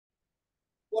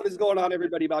What is going on,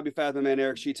 everybody? Bobby Fathom and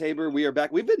Eric Sheets Haber. We are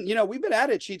back. We've been at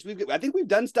it, Sheets. I think we've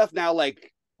done stuff now.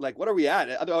 Like, what are we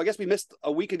at? Although I guess we missed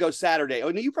a week ago Saturday. Oh,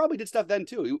 no, you probably did stuff then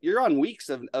too. You're on weeks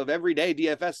of everyday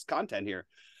DFS content here.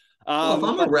 Well, if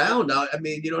I'm But around, I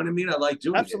mean, you know what I mean? I like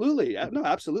doing it. absolutely, no,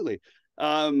 absolutely.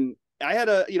 I had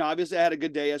obviously I had a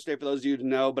good day yesterday. For those of you to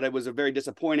know, but it was a very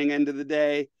disappointing end of the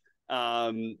day.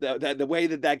 The way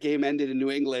that game ended in New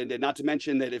England, and not to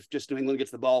mention that if just New England gets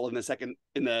the ball in the second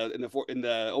in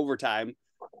the overtime,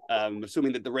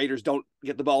 assuming that the Raiders don't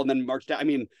get the ball and then march down. I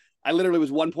mean, I literally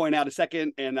was 1 point out of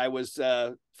second, and I was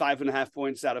 5.5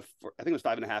 points out of, I think it was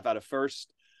 5.5 out of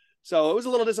first. So it was a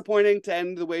little disappointing to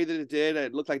end the way that it did.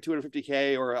 It looked like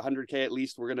 250K or 100K at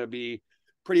least. We're going to be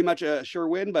pretty much a sure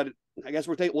win, but I guess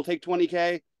we'll take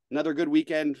 20K. Another good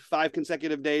weekend, 5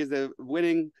 consecutive days of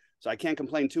winning. So I can't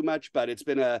complain too much, but it's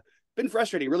been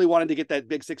frustrating. Really wanted to get that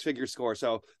big 6-figure score.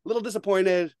 So a little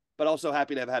disappointed, but also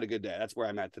happy to have had a good day. That's where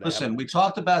I'm at today. Listen, we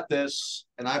talked about this,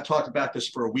 and I've talked about this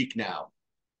for a week now,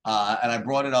 and I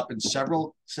brought it up in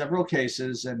several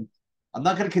cases. And I'm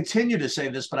not going to continue to say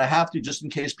this, but I have to, just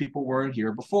in case people weren't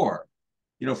here before.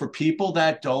 You know, for people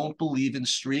that don't believe in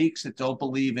streaks, that don't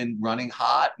believe in running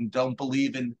hot, and don't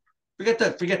believe in forget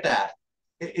that.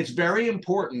 It's very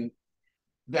important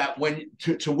that when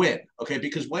to win, okay?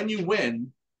 Because when you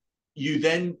win, you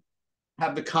then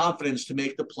have the confidence to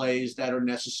make the plays that are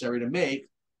necessary to make.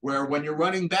 Where when you're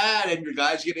running bad and your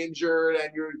guys get injured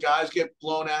and your guys get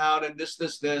blown out and this,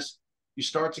 you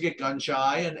start to get gun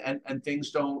shy and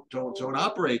things don't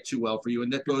operate too well for you.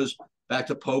 And that goes back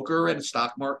to poker and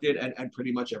stock market and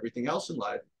pretty much everything else in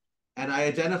life. And I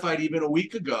identified even a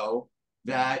week ago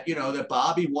that, you know, that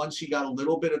Bobby, once he got a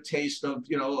little bit of taste of,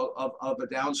 you know, of a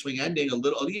downswing ending, a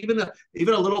little, even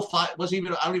a little five, wasn't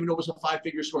even, I don't even know it was a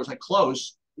 5-figure score. It's like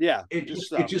close. Yeah, It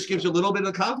just gives you a little bit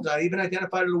of confidence. I even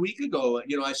identified it a week ago.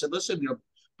 You know, I said, listen, you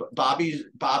know, Bobby's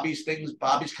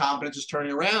confidence is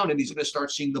turning around, and he's going to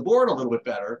start seeing the board a little bit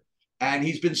better. And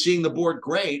he's been seeing the board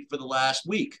great for the last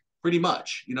week, pretty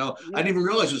much. You know, I didn't even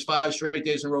realize it was 5 straight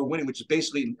days in a row winning, which is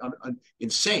basically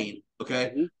insane.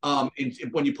 Okay,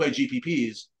 when you play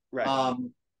GPPs, right.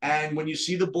 And when you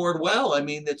see the board well, I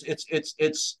mean,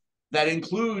 it's that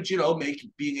includes, you know,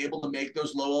 being able to make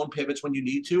those low owned pivots when you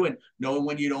need to, and knowing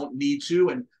when you don't need to.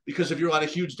 And because if you're on a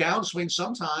huge downswing,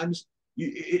 sometimes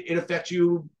it affects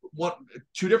you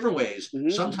two different ways.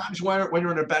 Sometimes when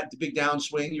you're in a big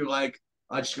downswing, you're like,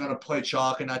 I just gotta play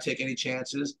chalk and not take any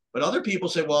chances. But other people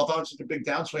say, well, if I'm such a big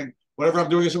downswing, whatever I'm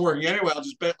doing isn't working anyway. I'll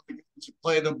just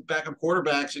play the backup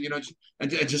quarterbacks and, you know,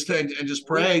 just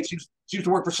pray. It seems to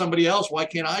work for somebody else. Why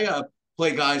can't I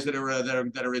play guys that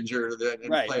are injured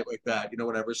and play it like that? You know,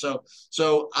 whatever. So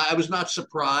I was not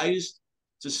surprised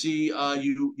to see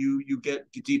you get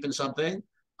deep in something,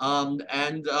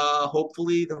 and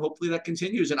hopefully that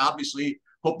continues. And obviously,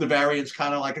 hope the variance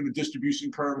kind of like in the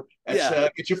distribution curve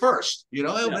gets you first. You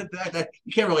know, that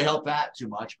you can't really help that too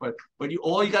much, but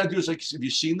all you got to do is, like, if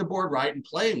you've seen the board right and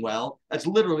playing well, that's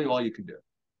literally all you can do.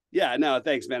 Yeah, no,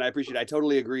 thanks, man. I appreciate it. I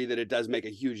totally agree that it does make a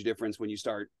huge difference when you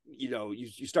start, you know,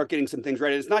 you start getting some things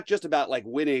right. And it's not just about like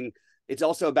winning. It's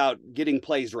also about getting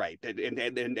plays right. And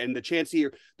the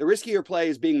chancier, the riskier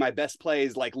plays being my best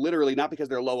plays, like literally not because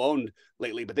they're low owned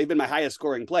lately, but they've been my highest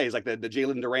scoring plays, like the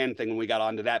Jalen Duran thing when we got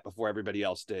onto that before everybody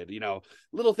else did. You know,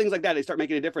 little things like that, they start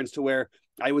making a difference to where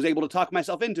I was able to talk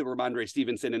myself into Ramondre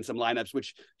Stevenson in some lineups,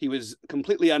 which he was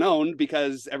completely unowned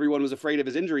because everyone was afraid of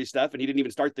his injury stuff and he didn't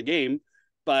even start the game.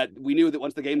 But we knew that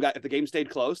once if the game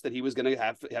stayed close, that he was going to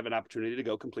have an opportunity to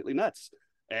go completely nuts.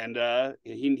 And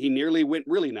he nearly went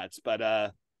really nuts. But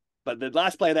the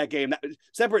last play of that game,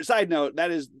 separate side note, that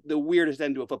is the weirdest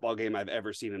end to a football game I've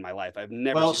ever seen in my life. I've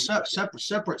never. Well,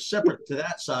 separate to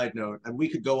that side note, and we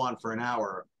could go on for an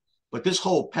hour, but this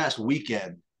whole past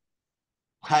weekend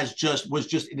was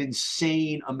just an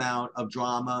insane amount of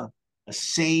drama, a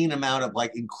sane amount of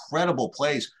like incredible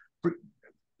plays.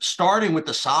 Starting with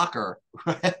the soccer,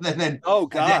 and then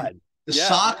the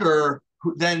soccer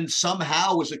then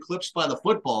somehow was eclipsed by the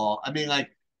football. I mean, like,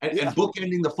 and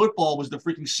bookending the football was the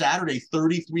freaking Saturday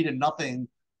 33-0,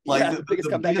 like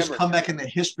the biggest comeback in the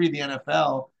history of the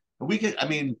NFL. And I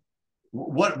mean,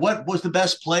 what was the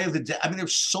best play of the day? I mean,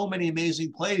 there's so many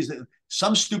amazing plays. That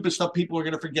some stupid stuff people are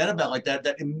going to forget about, like that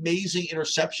amazing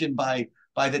interception by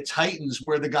the Titans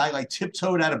where the guy like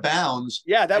tiptoed out of bounds.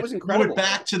 Yeah, that was incredible. Threw it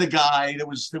back to the guy that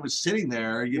was sitting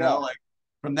there, you know, like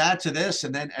from that to this,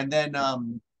 and then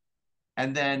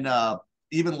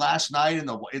even last night in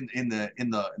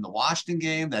the Washington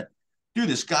game, that dude,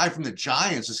 this guy from the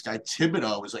Giants, this guy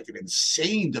Thibodeau, is like an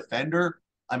insane defender.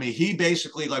 I mean, he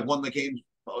basically like won the game,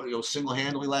 you know,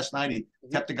 single-handedly last night. He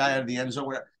kept the guy out of the end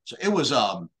zone. So it was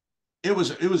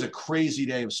a crazy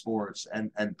day of sports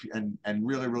and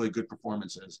really really good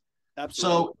performances.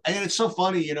 Absolutely. So and it's so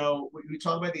funny, you know, we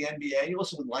talk about the NBA. You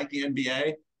also like the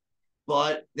NBA,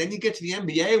 but then you get to the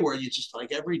NBA where you just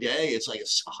like every day it's like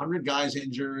 100 guys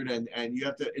injured and you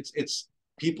have to it's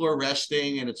people are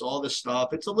resting and it's all this stuff.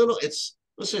 It's a little it's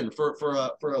listen for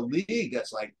a league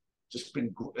that's like just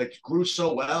been it grew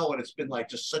so well and it's been like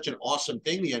just such an awesome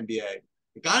thing. The NBA,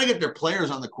 you got to get their players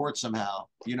on the court somehow.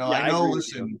 You know, Yeah, I I know. agree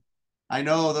with you. Listen, I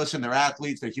know. Listen, they're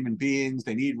athletes. They're human beings.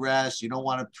 They need rest. You don't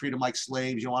want to treat them like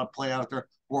slaves. You don't want to play out there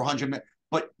 400 minutes.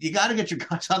 But you got to get your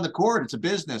guys on the court. It's a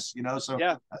business, you know. So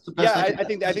Yeah. that's the Yeah, best I can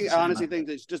think I say honestly about think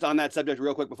that. that just on that subject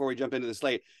real quick before we jump into the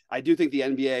slate, I do think the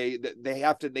NBA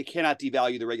they cannot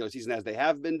devalue the regular season as they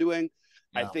have been doing.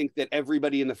 I Yeah, think that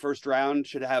everybody in the first round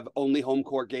should have only home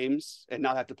court games and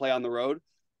not have to play on the road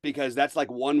because that's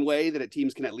like one way that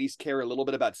teams can at least care a little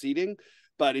bit about seeding.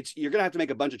 But it's you're gonna have to make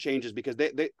a bunch of changes because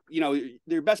they you know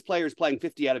their best players playing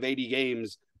 50 out of 80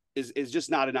 games is just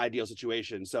not an ideal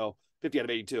situation. So 50 out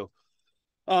of 82.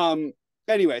 Um,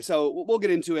 anyway, so we'll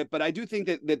get into it, but I do think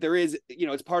that there is, you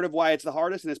know, it's part of why it's the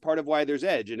hardest, and it's part of why there's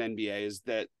edge in NBA is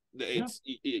that yeah, it's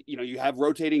you know you have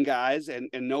rotating guys, and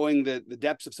knowing the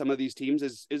depths of some of these teams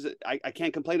is I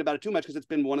can't complain about it too much because it's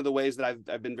been one of the ways that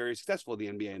I've been very successful in the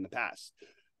NBA in the past.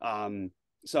 Um,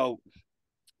 so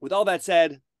with all that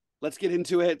said, let's get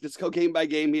into it. Let's go game by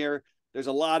game here. There's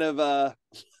a lot of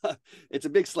it's a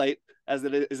big slate as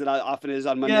it often is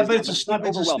on yeah. Mondays But now, but it's not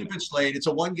it's a overwhelming. stupid slate. It's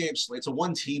a one game slate. It's a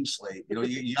one team slate. You know,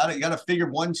 you gotta figure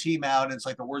one team out. And it's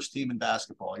like the worst team in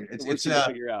basketball. The worst team to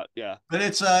figure out. Yeah. But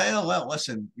it's well,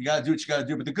 listen, you got to do what you got to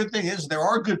do. But the good thing is there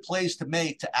are good plays to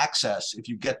make to access if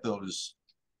you get those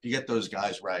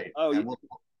guys right, Oh, and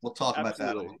we'll talk about that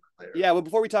a little absolutely. bit later. Yeah. Well,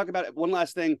 before we talk about it, one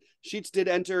last thing. Sheets did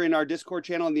enter in our Discord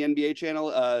channel and the NBA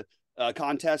channel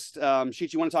contest.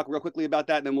 Sheets, you want to talk real quickly about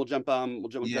that, and then we'll jump into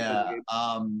the Yeah.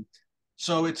 game.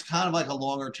 So it's kind of like a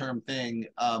longer term thing.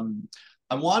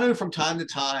 I want to from time to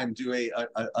time do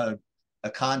a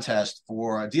contest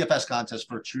for a DFS contest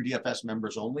for true DFS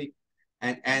members only,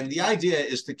 and the idea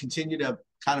is to continue to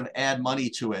kind of add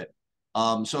money to it.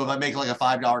 So if I make like a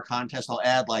 $5 contest, I'll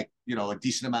add like a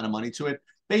decent amount of money to it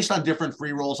based on different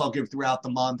free rolls I'll give throughout the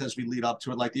month as we lead up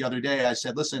to it. Like the other day, I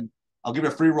said, listen, I'll give it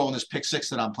a free roll in this pick six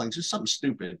that I'm playing. It's just something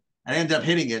stupid. I ended up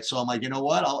hitting it. So I'm like, you know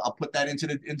what? I'll put that into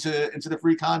the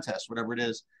free contest, whatever it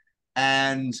is.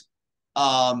 And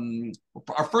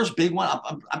our first big one,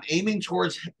 I'm aiming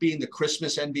towards being the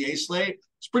Christmas NBA slate.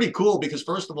 It's pretty cool because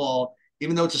first of all,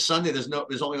 even though it's a Sunday,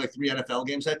 there's only like 3 NFL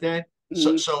games that day.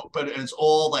 So Mhm. so but it's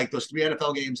all like those 3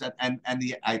 NFL games and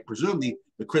the I presume the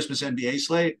Christmas NBA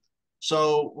slate.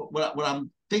 So what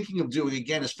I'm thinking of doing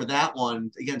again is for that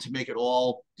one again to make it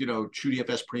all true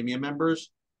DFS premium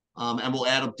members, and we'll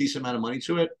add a decent amount of money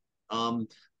to it. Um,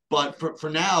 but for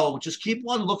now, just keep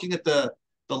on looking at the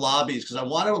lobbies because I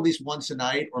want to at least once a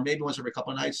night or maybe once every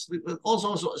couple of nights, as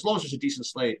long as there's a decent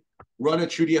slate, run a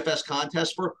true DFS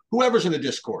contest for whoever's in the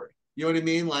Discord. You know what I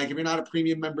mean? Like if you're not a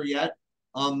premium member yet,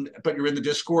 but you're in the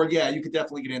Discord, yeah, you could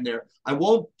definitely get in there. I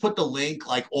won't put the link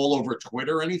like all over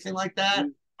Twitter or anything like that,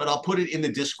 Mhm. but I'll put it in the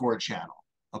Discord channel.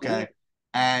 Mhm. Okay.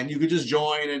 And you could just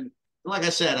join. And like I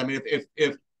said, I mean,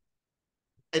 if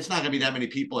it's not going to be that many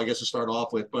people, I guess, to start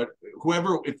off with, but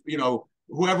whoever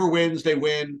wins, they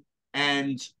win.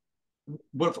 And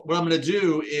what I'm going to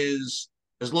do is,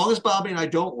 as long as Bobby and I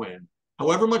don't win,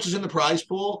 however much is in the prize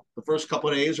pool, the first couple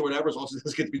of days or whatever, as long as it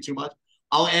doesn't get to be too much,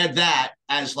 I'll add that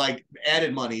as like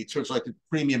added money towards like the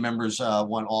premium members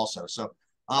one also. So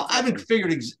That's I haven't awesome.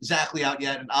 figured exactly out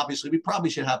yet, and obviously we probably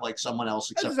should have like someone else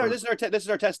This is our this is our te- this is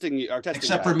our testing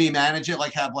except guy. for me manage it,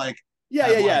 like Yeah,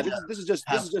 yeah, have yeah. like This is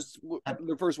have just have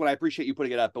the first one. I appreciate you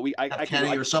putting it up, but have I Kenny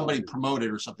or can fill somebody in. promote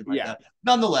it or something like Yeah. that.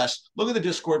 Nonetheless, look at the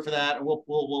Discord for that, and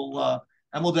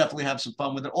we'll definitely have some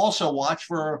fun with it. Also, watch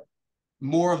for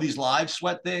more of these live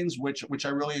sweat things, which I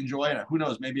really enjoy. And who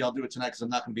knows, maybe I'll do it tonight because I'm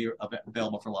not going to be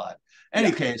available for live. Any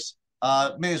Yeah. case,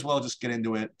 may as well just get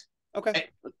into it. Okay.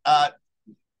 Uh,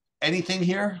 anything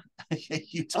here?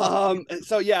 You talk.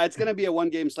 So yeah, it's gonna be a one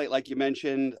game slate like you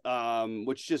mentioned,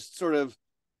 which just sort of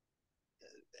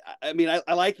I mean,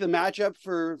 I like the matchup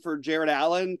for Jared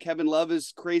Allen. Kevin Love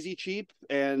is crazy cheap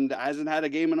and hasn't had a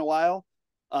game in a while.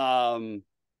 Um,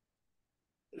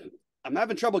 I'm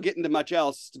having trouble getting to much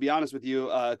else, to be honest with you.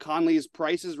 Conley's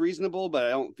price is reasonable, but I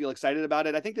don't feel excited about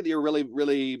it. I think that you're really,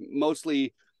 really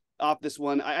mostly off this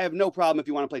one. I have no problem if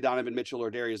you want to play Donovan Mitchell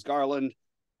or Darius Garland.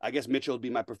 I guess Mitchell would be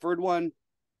my preferred one.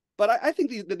 But I think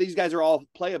these guys are all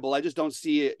playable. I just don't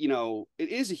see it. You know, it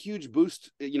is a huge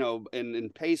boost, in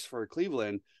pace for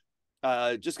Cleveland.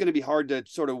 Just going to be hard to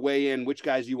sort of weigh in which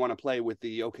guys you want to play with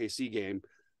the OKC game.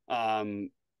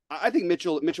 I think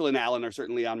Mitchell and Allen are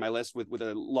certainly on my list with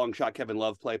a long shot Kevin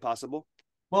Love play possible.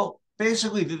 Well,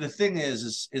 basically, the thing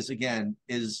is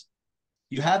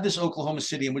you have this Oklahoma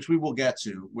City, in which we will get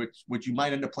to, which you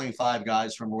might end up playing 5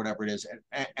 guys from or whatever it is,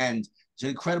 and it's an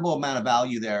incredible amount of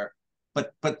value there.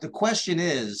 But the question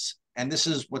is, and this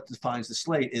is what defines the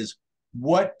slate, is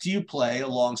what do you play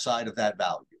alongside of that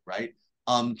value, right?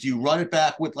 Do you run it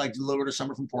back with like Lillard or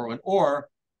Summer from Portland, or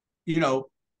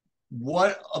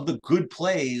what of the good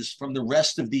plays from the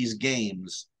rest of these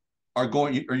games are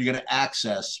you going to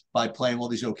access by playing all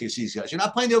these OKC guys? You're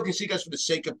not playing the OKC guys for the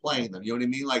sake of playing them. You know what I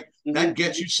mean? Like that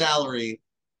gets you salary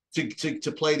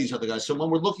to play these other guys. So when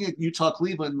we're looking at Utah,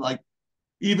 Cleveland, like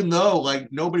even though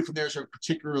like nobody from there is a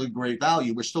particularly great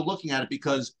value, we're still looking at it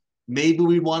because maybe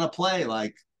we want to play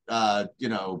like I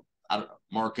don't know,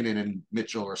 Markkanen and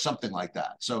Mitchell or something like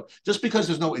that. So just because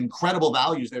there's no incredible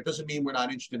values there doesn't mean we're not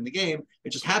interested in the game.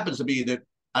 It just happens to be that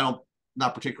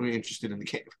not particularly interested in the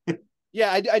game. Yeah,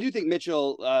 I do think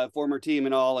Mitchell, former team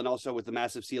and all, and also with the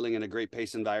massive ceiling and a great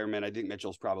pace environment, I think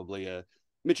Mitchell's probably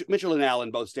Mitchell and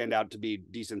Allen both stand out to be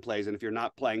decent plays. And if you're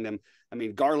not playing them, I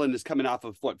mean, Garland is coming off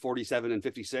of 47 and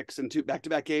 56 in 2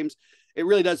 back-to-back games. It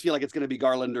really does feel like it's going to be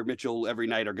Garland or Mitchell every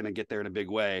night are going to get there in a big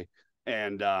way.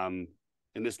 And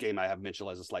in this game, I have Mitchell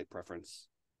as a slight preference.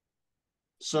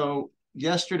 So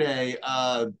yesterday,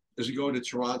 as we go into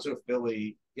Toronto,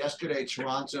 Philly, yesterday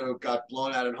Toronto got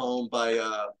blown out at home by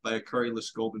a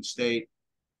curryless Golden State.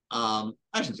 I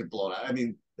shouldn't say blown out. I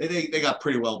mean, they got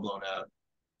pretty well blown out.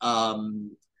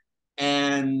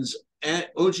 And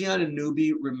OG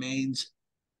Anunoby remains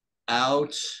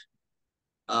out.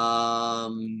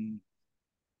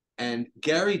 And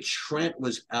Gary Trent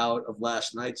was out of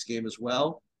last night's game as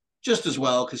well, just as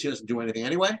well because he doesn't do anything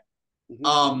anyway.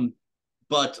 Mm-hmm.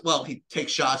 But well, he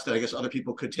takes shots that I guess other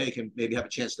people could take and maybe have a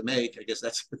chance to make. I guess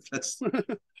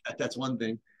that's one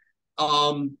thing.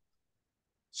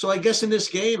 So I guess in this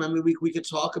game, I mean, we could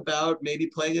talk about maybe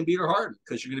playing Embiid or Harden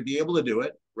because you're going to be able to do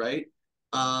it, right?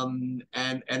 And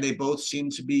they both seem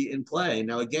to be in play.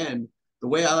 Now, again, the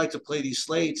way I like to play these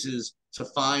slates is to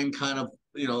find kind of,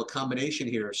 a combination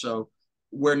here. So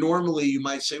where normally you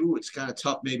might say, ooh, it's kind of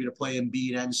tough maybe to play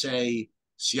Embiid and say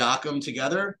Siakam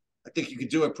together. I think you could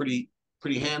do it pretty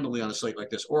handily on a slate like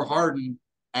this, or Harden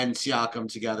and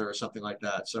Siakam together or something like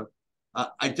that. So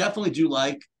I definitely do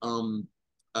like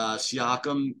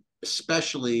Siakam,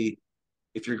 especially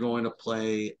if you're going to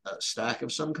play a stack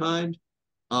of some kind.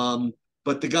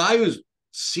 But the guy who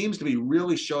seems to be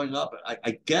really showing up,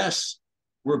 I guess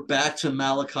we're back to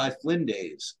Malachi Flynn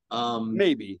days.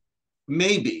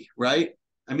 Maybe, right?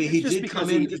 I mean, he did come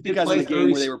in just because in the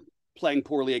game where they were playing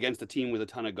poorly against a team with a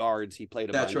ton of guards, he played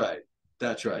a bunch.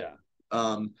 That's right.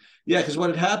 Yeah. Because what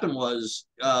had happened was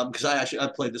because I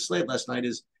played the slate last night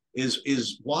is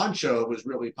Juancho was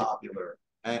really popular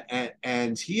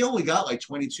and he only got like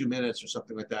 22 minutes or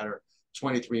something like that, or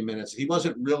 23 minutes. He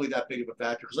wasn't really that big of a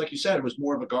factor because, like you said, it was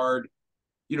more of a guard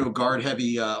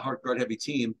heavy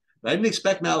team. But I didn't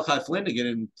expect Malachi Flynn to get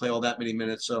in and play all that many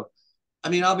minutes. So, I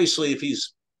mean, obviously, if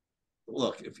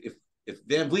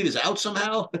Van Vliet is out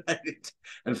somehow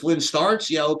and Flynn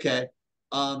starts, yeah, okay.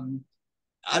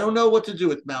 I don't know what to do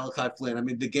with Malachi Flynn. I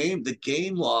mean, the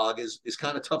game log is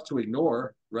kind of tough to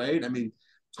ignore, right? I mean,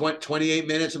 28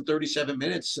 minutes and 37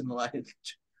 minutes in the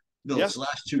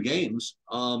last 2 games.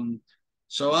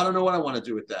 So I don't know what I want to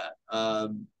do with that.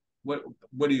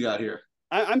 What do you got here?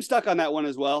 I'm stuck on that one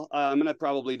as well. I'm going to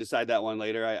probably decide that one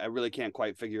later. I really can't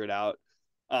quite figure it out.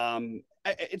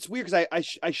 It's weird because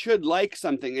I should like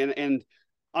something and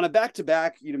on a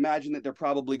back-to-back, you'd imagine that they're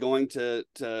probably going to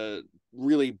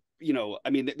really, I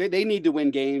mean, they need to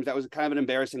win games. That was kind of an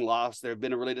embarrassing loss. They've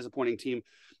been a really disappointing team.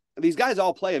 These guys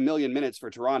all play 1 million minutes for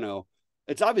Toronto.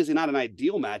 It's obviously not an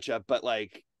ideal matchup, but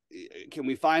like, can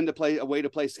we find a way to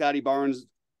play Scotty Barnes,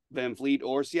 Van Vliet,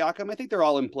 or Siakam? I think they're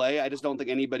all in play. I just don't think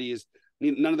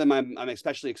none of them I'm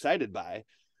especially excited by.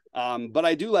 But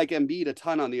I do like Embiid a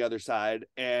ton on the other side.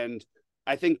 And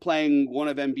I think playing one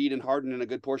of Embiid and Harden in a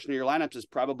good portion of your lineups is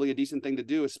probably a decent thing to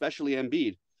do, especially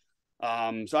Embiid.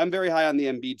 So I'm very high on the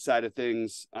Embiid side of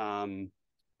things. And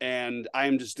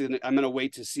I'm going to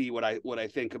wait to see what I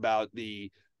think about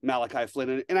the Malachi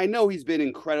Flynn. And I know he's been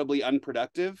incredibly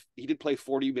unproductive. He did play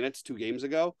 40 minutes 2 games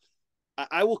ago.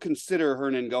 I will consider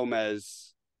Hernan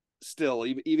Gomez still,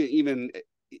 even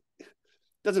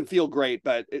doesn't feel great,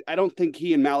 but I don't think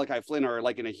he and Malachi Flynn are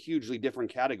like in a hugely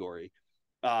different category.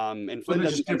 And Flynn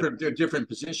just different. They're different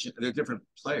positions. They're different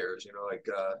players. Like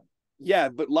Yeah,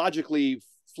 but logically,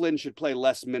 Flynn should play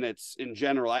less minutes in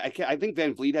general. I think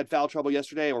Van Vliet had foul trouble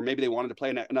yesterday, or maybe they wanted to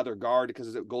play another guard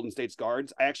because of Golden State's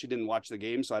guards. I actually didn't watch the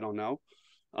game, so I don't know.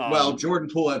 Well, Jordan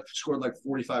Poole had scored like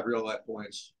 45 real life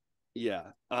points.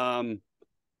 Yeah. And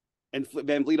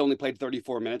Van Vliet only played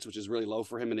 34 minutes, which is really low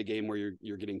for him in a game where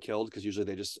you're getting killed, because usually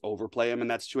they just overplay him in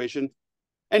that situation.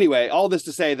 Anyway, all this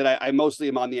to say that I mostly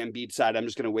am on the Embiid side. I'm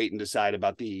just going to wait and decide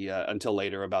about the until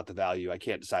later about the value. I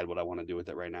can't decide what I want to do with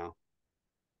it right now,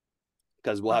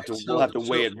 because we'll have to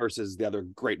weigh it versus the other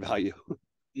great value.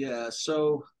 Yeah.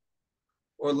 So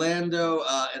Orlando,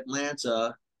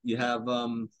 Atlanta, you have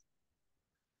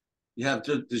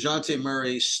DeJounte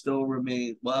Murray still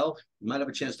remain. Well, he might have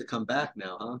a chance to come back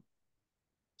now, huh?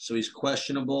 So he's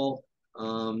questionable.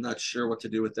 Not sure what to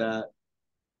do with that.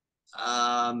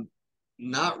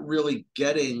 Not really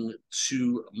getting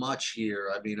too much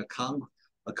here. I mean,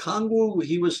 Okongwu,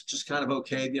 he was just kind of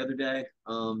okay the other day.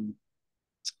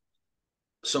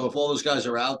 So if all those guys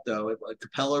are out, though,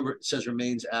 Capella says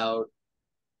remains out.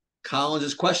 Collins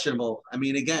is questionable. I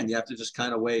mean, again, you have to just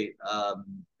kind of wait.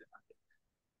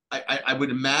 I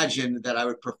would imagine that I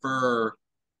would prefer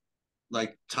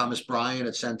like Thomas Bryant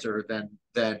at center than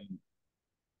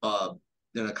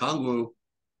Okongwu.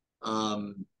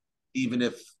 Even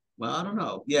if, well, I don't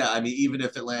know. Yeah, I mean, even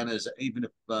if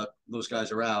those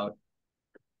guys are out,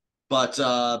 but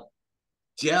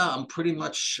yeah, I'm pretty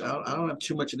much. I don't have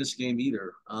too much in this game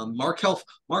either. Markel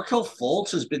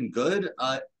Fultz has been good.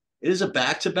 It is a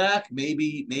back-to-back.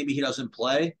 Maybe he doesn't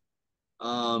play.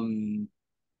 I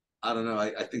don't know.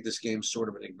 I think this game's sort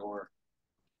of an ignore.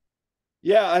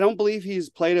 Yeah, I don't believe he's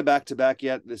played a back-to-back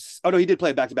yet. No, he did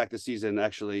play a back-to-back this season,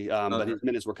 actually, but his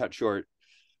minutes were cut short.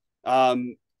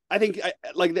 I think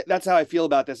that's how I feel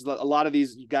about this. A lot of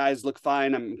these guys look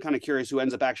fine. I'm kind of curious who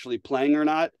ends up actually playing or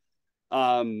not.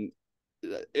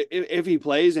 If he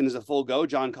plays and is a full go,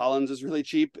 John Collins is really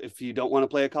cheap. If you don't want to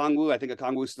play Okongwu, I think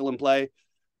Okongwu is still in play.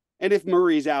 And if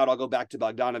Murray's out, I'll go back to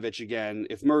Bogdanovich again.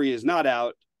 If Murray is not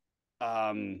out,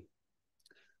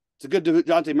 it's a good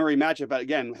DeJounte Murray matchup. But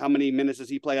again, how many minutes does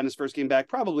he play on his first game back?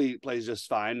 Probably plays just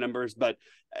fine numbers. But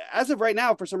as of right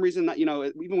now, for some reason,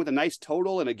 even with a nice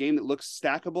total and a game that looks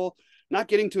stackable, not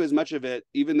getting to as much of it,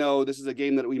 even though this is a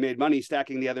game that we made money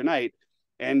stacking the other night.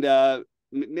 And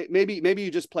maybe you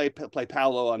just play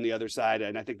Paolo on the other side,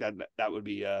 and I think that would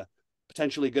be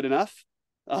potentially good enough.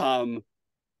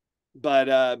 But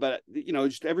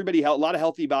just everybody, a lot of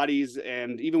healthy bodies,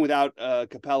 and even without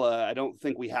Capella, I don't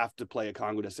think we have to play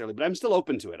Okongwu necessarily. But I'm still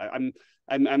open to it. I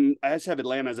just have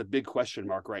Atlanta as a big question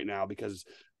mark right now because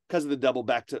of the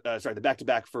the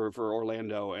back-to-back for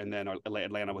Orlando, and then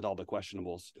Atlanta with all the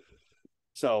questionables.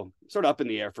 So sort of up in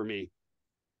the air for me.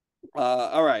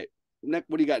 All right. What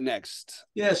do you got next?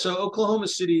 Yeah, so Oklahoma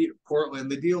City, Portland.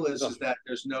 The deal is that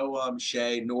there's no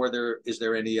Shea, nor is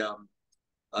there any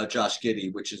Josh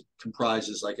Giddey, which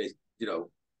comprises like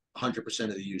 100%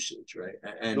 of the usage, right?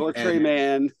 Or Trey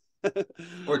Mann.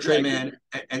 Or Trey Mann.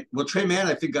 And Trey Mann,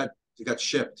 I think got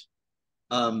shipped.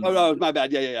 Oh no, my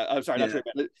bad. Yeah. I'm sorry, not Trey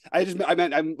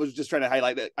Mann. I was just trying to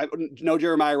highlight that. No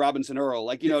Jeremiah Robinson Earl,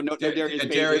 no Darius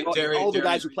Baisley, all the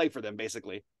guys who play for them,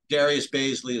 basically. Darius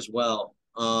Baisley as well.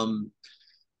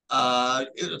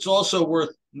 It's also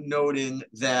worth noting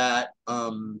that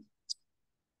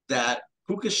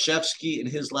Pukashevsky in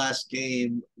his last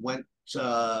game went he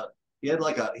had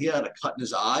a cut in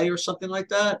his eye or something like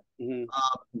that.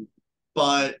 Mm-hmm.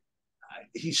 But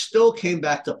he still came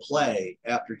back to play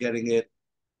after getting it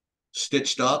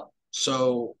stitched up.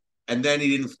 So, and then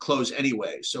he didn't close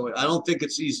anyway. So I don't think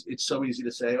it's so easy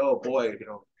to say, oh boy,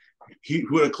 he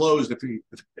would have closed if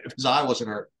his eye wasn't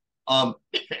hurt.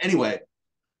 Anyway,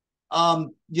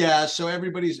 yeah. So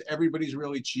everybody's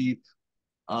really cheap,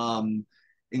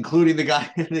 including the guy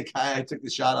I took the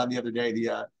shot on the other day,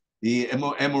 the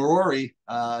Emorori.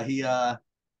 He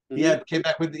came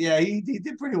back with he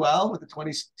did pretty well with the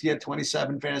 20. He had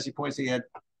 27 fantasy points. He had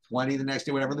 20 the next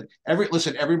day, whatever.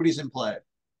 Everybody's in play.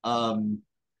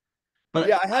 But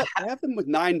yeah, I have them with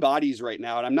 9 bodies right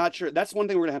now, and I'm not sure. That's one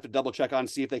thing we're gonna have to double check on,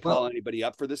 see if they call anybody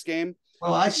up for this game.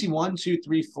 Well, I see 1, 2,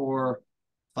 3, 4,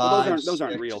 5. Well, those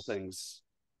aren't real things.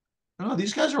 No,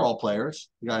 these guys are all players.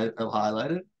 The guy I've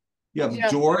highlighted. You have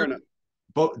Dort.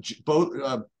 Both.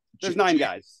 There's 9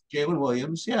 guys. Jalen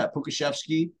Williams,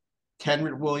 Pukashevsky,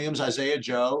 Kenrich Williams, Isaiah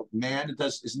Joe. Mann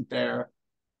isn't there.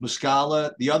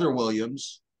 Muscala, the other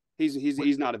Williams.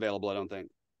 He's not available, I don't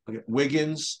think. Okay.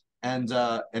 Wiggins and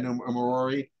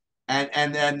Marori and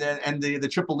the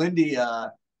Triple Indy.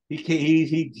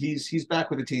 He's back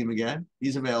with the team again.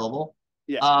 He's available.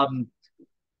 Yeah.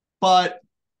 But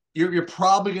you're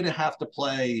probably going to have to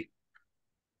play.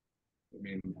 I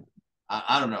mean,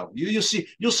 I don't know. You'll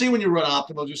see when you run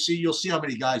optimals. You'll see how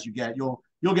many guys you get. You'll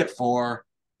get 4.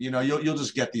 You'll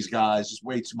just get these guys. It's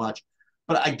way too much.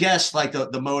 But I guess like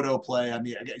the moto play. I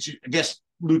mean, I guess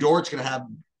Lou Dort's going to have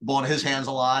the ball in his hands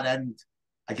a lot, and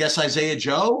I guess Isaiah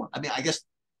Joe. I mean, I guess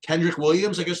Kendrick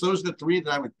Williams. I guess those are the 3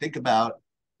 that I would think about. At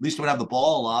least would have the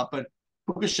ball a lot, but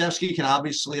Pukashevsky can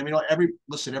obviously. I mean,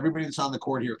 everybody that's on the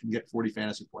court here can get 40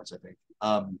 fantasy points. I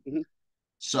think.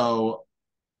 So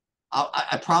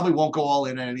I probably won't go all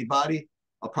in on anybody.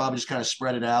 I'll probably just kind of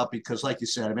spread it out because, like you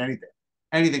said, I mean,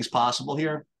 anything's possible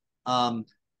here.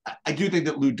 I do think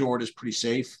that Lou Dort is pretty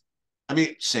safe. I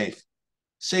mean, safe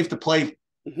to play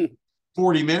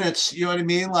 40 minutes. You know what I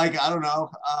mean? Like, I don't know.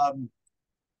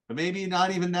 But maybe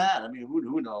not even that. I mean,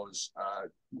 who knows?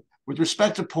 With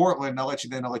respect to Portland, I'll let you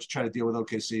try to deal with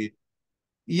OKC.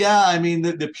 Yeah, I mean,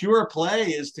 the pure play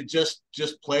is to just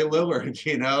play Lillard,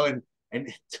 and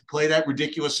to play that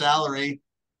ridiculous salary,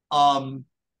 and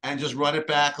just run it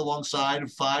back alongside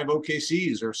of 5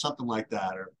 OKCs or something like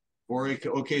that, or 4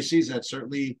 OKCs. That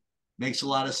certainly makes a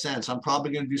lot of sense. I'm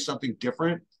probably going to do something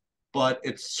different, but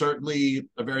it's certainly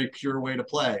a very pure way to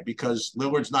play because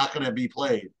Lillard's not going to be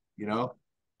played.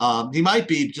 He might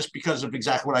be just because of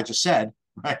exactly what I just said,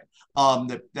 right?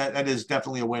 That is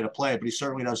definitely a way to play, but he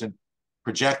certainly doesn't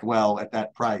project well at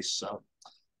that price. So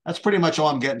that's pretty much all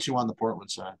I'm getting to on the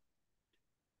Portland side.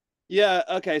 Yeah.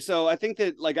 Okay. So I think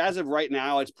that like as of right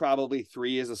now, it's probably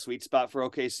 3 is a sweet spot for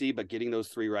OKC, but getting those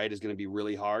 3 right is going to be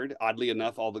really hard. Oddly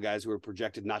enough, all the guys who are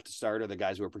projected not to start are the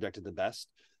guys who are projected the best.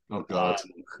 Oh God.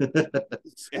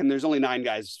 And there's only 9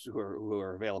 guys who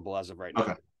are available as of right now.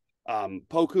 Okay.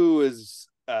 Poku is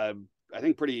I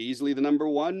think pretty easily the number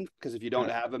 1 because if you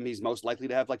don't have him, he's most likely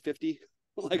to have like 50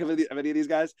 like of any of these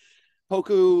guys.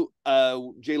 Poku,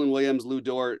 Jalen Williams, Lou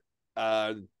Dort,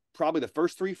 probably the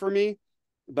first 3 for me.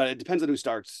 But it depends on who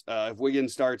starts. If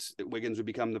Wiggins starts, Wiggins would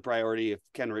become the priority. If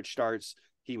Kenrich starts,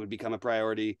 he would become a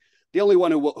priority. The only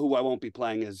one who I won't be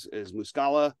playing is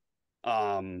Muscala.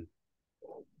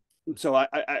 So I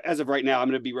as of right now, I'm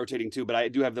going to be rotating 2, but I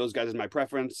do have those guys as my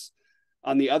preference.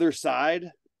 On the other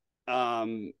side,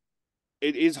 it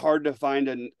is hard to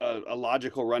find a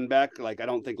logical run back. Like I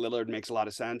don't think Lillard makes a lot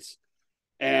of sense,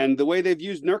 and the way they've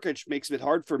used Nurkic makes it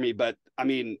hard for me. But I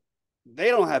mean,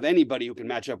 they don't have anybody who can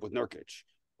match up with Nurkic.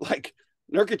 Like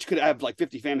Nurkic could have like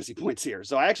 50 fantasy points here.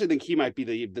 So I actually think he might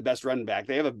be the best run back.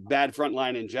 They have a bad front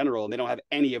line in general, and they don't have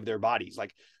any of their bodies.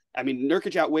 Like, I mean,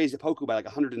 Nurkic outweighs Poku by like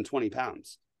 120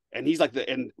 pounds. And he's like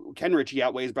and Kenrich, he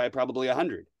outweighs by probably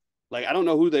 100. Like, I don't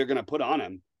know who they're going to put on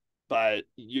him, but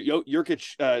Nurkic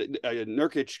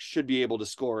should be able to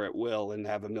score at will and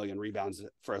have 1 million rebounds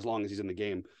for as long as he's in the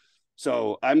game.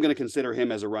 So I'm going to consider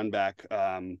him as a run back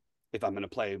if I'm going to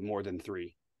play more than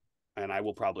 3. And I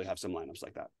will probably have some lineups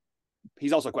like that.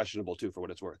 He's also questionable too, for what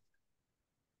it's worth.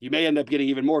 You may end up getting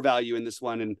even more value in this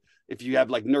one. And if you have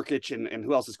like Nurkic and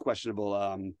who else is questionable?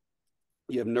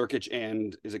 You have Nurkic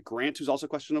and is it Grant who's also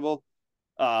questionable?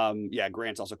 Yeah,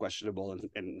 Grant's also questionable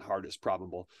and hardest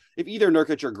probable. If either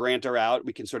Nurkic or Grant are out,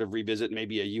 we can sort of revisit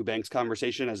maybe a Eubanks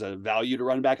conversation as a value to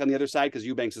run back on the other side because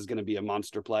Eubanks is going to be a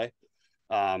monster play.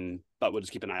 But we'll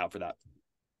just keep an eye out for that.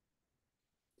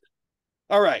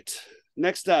 All right.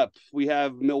 Next up, we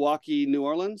have Milwaukee, New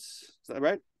Orleans. Is that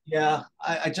right? Yeah,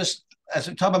 I just as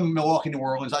we talk about Milwaukee, New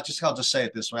Orleans, I'll just say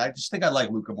it this way. I just think I like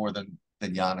Luka more than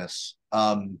Giannis.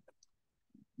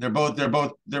 They're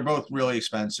both really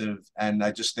expensive, and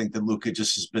I just think that Luka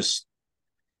he's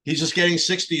just getting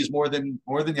 60s more than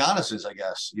Giannis is. I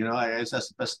guess I guess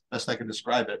that's the best I can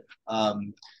describe it.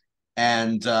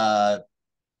 And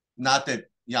not that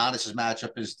Giannis's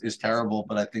matchup is terrible,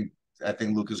 but I think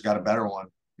Luka's got a better one.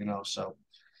 So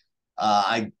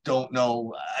I don't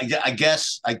know. I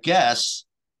guess Giannis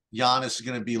is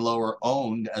going to be lower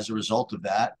owned as a result of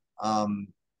that.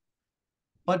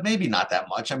 But maybe not that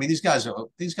much. I mean, these guys are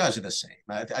the same.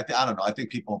 I don't know. I think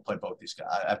people play both these guys.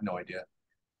 I have no idea.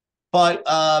 But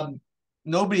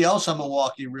nobody else on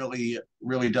Milwaukee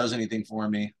really does anything for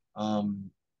me.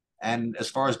 And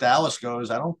as far as Dallas goes,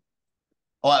 I don't.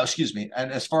 Oh, excuse me.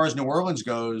 And as far as New Orleans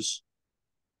goes,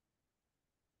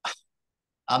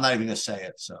 I'm not even going to say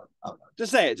it. So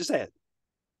just say it.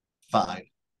 Fine.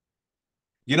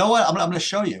 You know what? I'm going to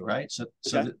show you, right? So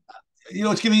Okay.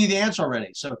 It's giving you the answer already.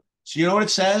 So you know what it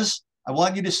says? I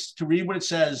want you to read what it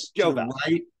says to the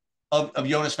right of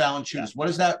Jonas Valanciunas. Yeah. What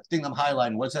is that thing I'm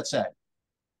highlighting? What does that say?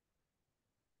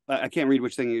 I can't read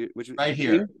which thing. Right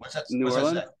here. What's that? New Orleans?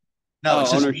 Orleans? No, it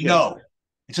says ownership. no.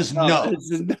 It says no.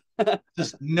 It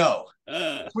says no.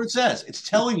 That's what it says. It's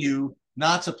telling you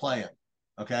not to play him.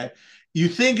 Okay. You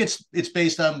think it's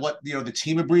based on what the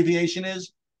team abbreviation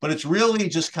is, but it's really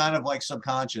just kind of like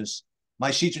subconscious.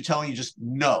 my sheets are telling you just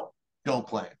no, don't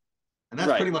play him. And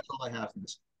that's pretty much all I have from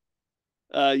this.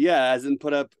 Yeah, hasn't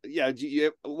put up. Yeah,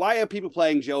 why are people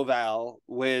playing Joe Val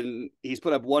when he's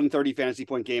put up 130 fantasy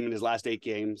point game in his last 8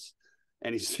 games,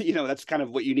 and he's that's kind of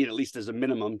what you need at least as a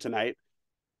minimum tonight.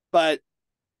 But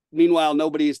meanwhile,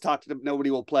 nobody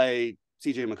will play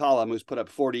CJ McCollum, who's put up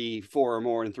 44 or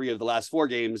more in 3 of the last 4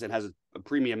 games and has a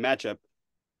premium matchup.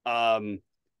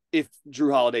 If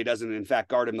Drew Holiday doesn't in fact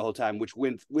guard him the whole time, which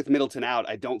with Middleton out,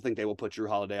 I don't think they will put Drew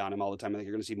Holiday on him all the time. I think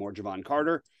you're going to see more Javon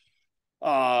Carter.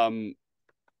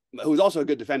 Who's also a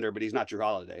good defender, but he's not Drew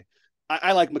Holiday.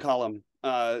 I like McCollum.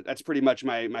 That's pretty much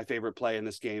my favorite play in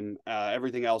this game.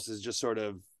 Everything else is just sort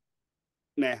of,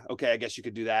 nah, okay, I guess you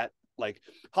could do that. Like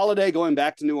Holiday going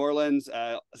back to New Orleans,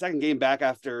 second game back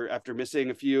after missing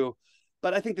a few,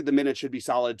 but I think that the minutes should be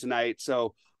solid tonight.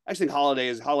 So I think Holiday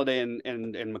and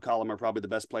McCollum are probably the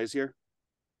best plays here.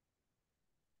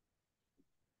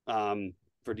 For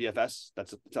DFS,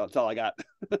 that's all I got.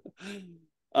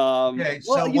 Okay,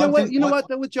 well, you know what?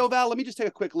 Though, with Joe Val, let me just take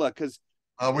a quick look because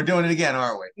we're doing it again,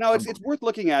 aren't we? No, it's worth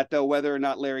looking at though whether or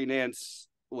not Larry Nance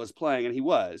was playing, and he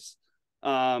was,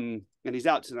 and he's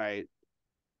out tonight.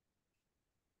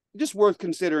 Just worth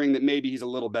considering that maybe he's a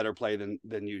little better play than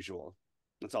usual.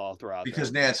 That's all I'll throw out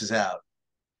because there. Nance is out.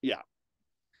 Yeah,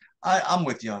 I'm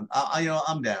with you.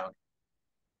 I'm down.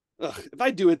 If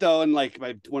I do it though, and like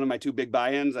one of my 2 big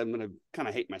buy-ins, I'm gonna kind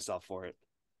of hate myself for it.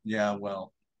 Yeah,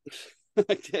 well.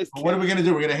 What are we going to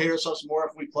do? We're going to hate ourselves more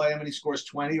if we play him and he scores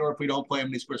 20, or if we don't play him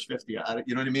and he scores 50. You know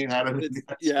what I mean?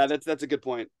 That's a good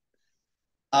point.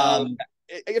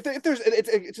 If there's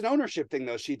it's an ownership thing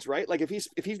though, Sheets, right? Like if he's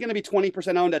going to be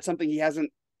 20% owned, that's something he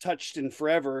hasn't touched in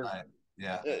forever.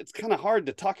 Yeah, it's kind of hard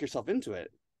to talk yourself into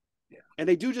it. Yeah, and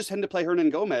they do just tend to play Hernan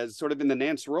Gomez sort of in the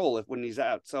Nance role when he's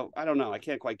out. So I don't know. I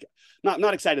can't quite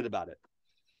not excited about it.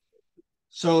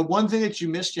 So one thing that you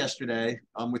missed yesterday,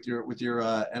 with your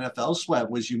NFL sweat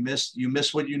was you missed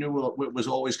what you knew was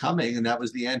always coming, and that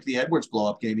was the Anthony Edwards blow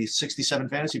up game. He's 67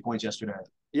 fantasy points yesterday.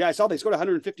 Yeah, I saw they scored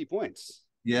 150 points.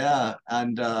 Yeah,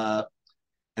 and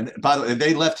by the way,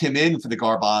 they left him in for the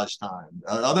garbage time.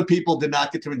 Other people did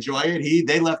not get to enjoy it.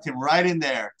 They left him right in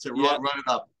there to run it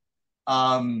up.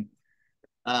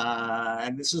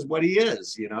 And this is what he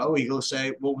is. He goes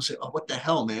say, "Well, we'll say, oh, what the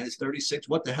hell, man? It's 36.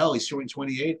 What the hell? He's showing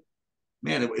 28."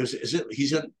 Man,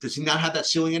 does he not have that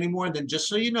ceiling anymore? And then just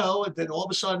so you know, and then all of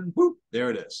a sudden, whoop,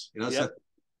 there it is. So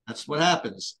that's what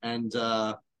happens. And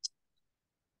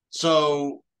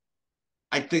so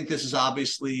I think this is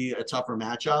obviously a tougher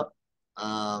matchup.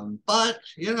 But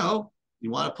you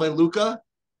want to play Luka,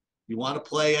 you want to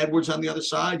play Edwards on the other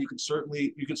side, you can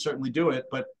certainly do it.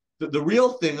 But the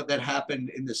real thing that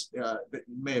happened in this that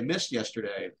you may have missed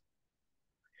yesterday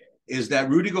is that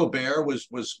Rudy Gobert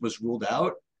was ruled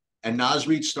out. And Naz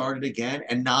Reid started again,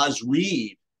 and Naz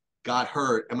Reid got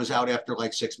hurt and was out after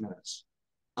like 6 minutes.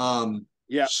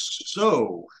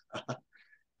 So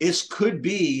this could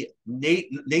be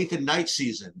Nathan Knight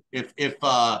season if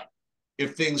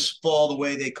things fall the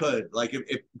way they could. Like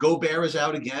if Gobert is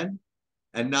out again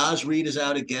and Naz Reid is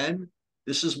out again,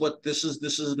 this is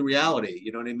the reality.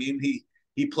 You know what I mean?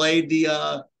 He played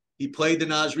the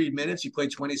Naz Reid minutes. He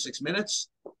played 26 minutes,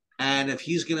 and if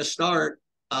he's going to start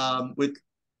with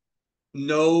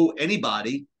no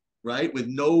anybody, right, with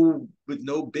no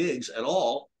bigs at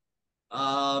all,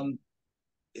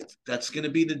 that's going to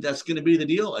be the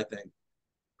deal, I think.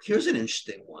 Here's an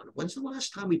interesting one. When's the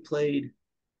last time we played?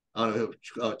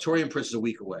 Torian Prince is a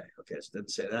week away. Okay, so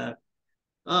didn't say that.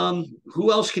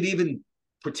 Who else could even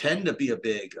pretend to be a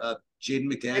big? Jaden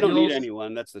McDaniels. They don't need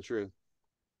anyone. That's the truth.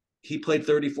 He played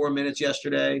 34 minutes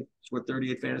yesterday. Scored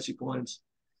 38 fantasy points.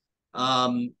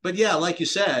 But yeah, like you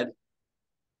said,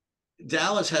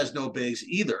 Dallas has no bigs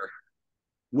either,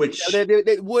 which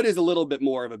Wood is a little bit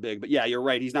more of a big, but yeah, you're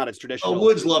right. He's not as traditional.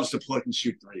 Woods loves to play and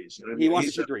shoot threes. He wants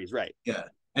to shoot threes, right? Yeah,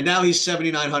 and now he's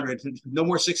 7,900. No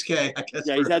more 6K, I guess.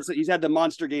 Yeah, he's had the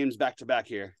monster games back to back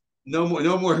here. No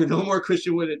more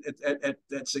Christian Wood at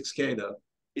 6K though.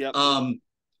 Yeah.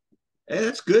 Hey,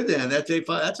 that's good then. That day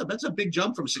five. That's a big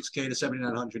jump from 6K to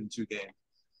 7,900 in 2 games.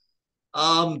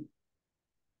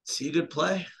 Seeded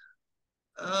play.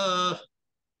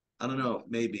 I don't know,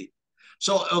 maybe.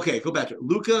 So, okay, go back to it.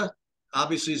 Luka,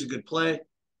 obviously, is a good play.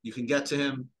 You can get to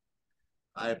him.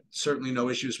 I have certainly no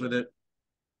issues with it.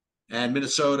 And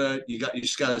Minnesota, you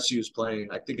just got to see who's playing.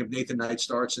 I think if Nathan Knight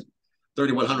starts at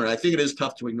 3,100, I think it is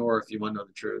tough to ignore if you want to know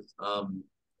the truth.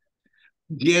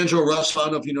 D'Angelo Russell, I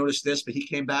don't know if you noticed this, but he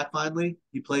came back finally.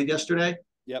 He played yesterday.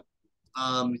 Yep.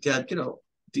 He had,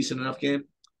 decent enough game.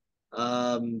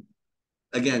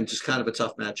 Again, just kind of a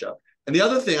tough matchup. And the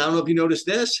other thing, I don't know if you noticed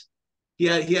this,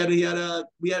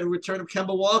 we had a return of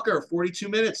Kemba Walker, 42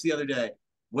 minutes the other day.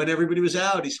 When everybody was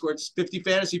out, he scored 50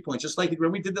 fantasy points, just like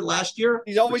when we did that last year.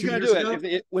 He's always going to do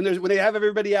it. When they have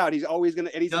everybody out, he's always going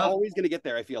to, and he's Yep. always going to get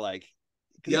there. I feel like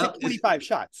because Yep. he takes 25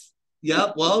 shots.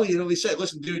 Yeah, well, we said,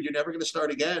 listen, dude, you're never going to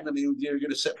start again. I mean, you're going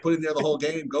to put in there the whole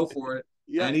game, go for it.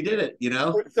 Yeah. And he did it,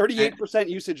 38%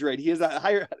 usage rate. He has a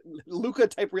higher Luka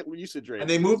type usage rate. And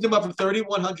they moved him up from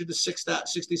 3,100 to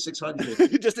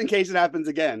 6,600. Just in case it happens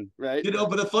again, right?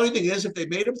 But the funny thing is, if they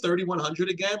made him 3,100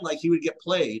 again, like he would get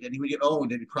played and he would get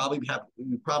owned and he'd probably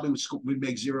would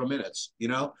make 0 minutes,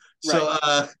 Right. So,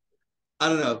 I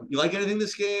don't know. You like anything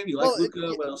this game? You like Luka?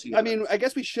 What else? I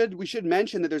guess we should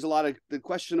mention that there's a lot of the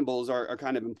questionables are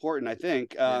kind of important. I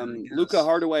think Luka,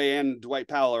 Hardaway, and Dwight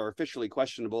Powell are officially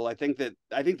questionable. I think that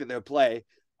they'll play.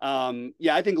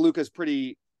 I think Luka's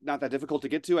pretty not that difficult to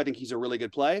get to. I think he's a really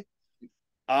good play.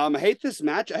 I hate this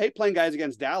match. I hate playing guys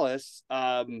against Dallas.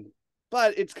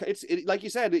 But it's like you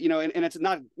said, and it's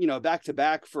not back to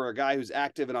back for a guy who's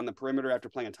active and on the perimeter after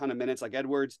playing a ton of minutes like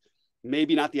Edwards.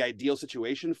 Maybe not the ideal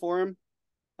situation for him.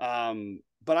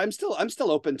 But I'm still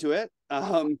open to it.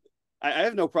 I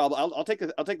have no problem. I'll take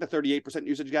the 38%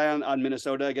 usage guy on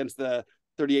Minnesota against the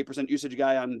 38% usage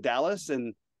guy on Dallas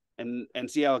and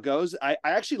see how it goes. I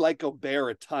actually like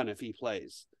Gobert a ton if he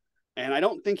plays, and I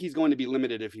don't think he's going to be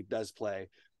limited if he does play.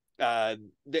 They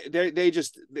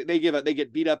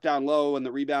get beat up down low and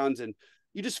the rebounds, and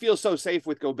you just feel so safe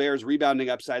with Gobert's rebounding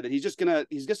upside that he's just gonna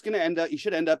end up. He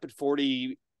should end up at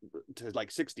 40 to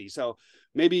like 60. So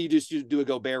maybe you do a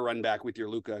Gobert run back with your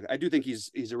Luka. I do think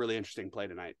he's a really interesting play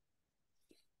tonight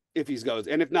if he goes,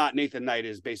 and if not, Nathan Knight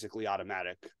is basically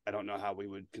automatic. I don't know how we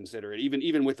would consider it,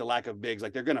 even with the lack of bigs.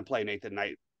 Like they're going to play Nathan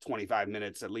Knight 25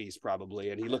 minutes at least probably,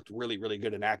 and he looked really, really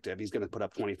good and active. He's going to put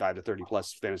up 25 to 30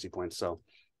 plus fantasy points. So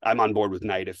I'm on board with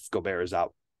Knight if Gobert is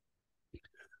out.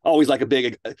 Always like a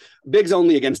bigs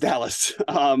only against Dallas.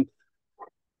 All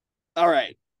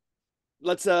right.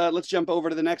 Let's jump over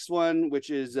to the next one, which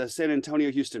is San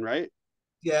Antonio, Houston, right?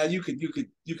 Yeah, you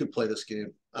could play this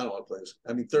game. I don't want to play this.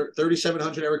 I mean,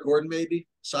 3,700 Eric Gordon maybe.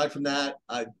 Aside from that,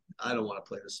 I don't want to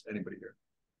play this anybody here.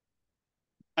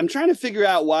 I'm trying to figure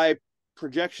out why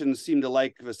projections seem to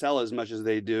like Vassell as much as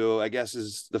they do. I guess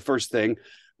is the first thing.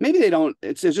 Maybe they don't.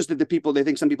 It's just that they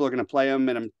think some people are going to play him,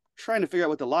 and I'm trying to figure out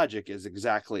what the logic is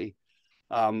exactly.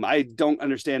 I don't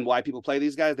understand why people play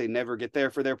these guys. They never get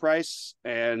there for their price,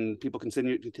 and people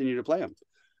continue to play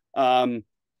them.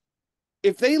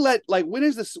 If they when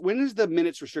is the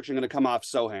minutes restriction going to come off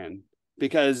Sohan?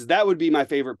 Because that would be my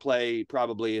favorite play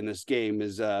probably in this game.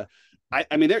 Is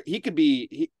he could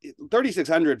be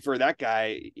 3,600 for that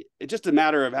guy. It's just a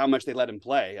matter of how much they let him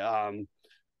play.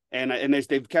 And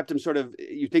they've kept him sort of.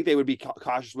 You think they would be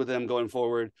cautious with him going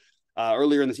forward.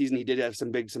 Earlier in the season, he did have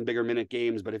some bigger minute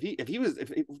games, but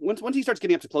once he starts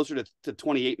getting up to closer to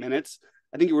 28 minutes,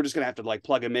 I think we're just going to have to like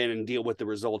plug him in and deal with the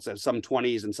results at some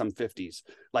 20s and some 50s.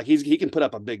 Like he can put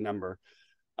up a big number.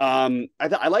 I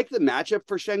like the matchup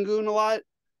for Şengün a lot,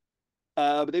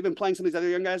 but they've been playing some of these other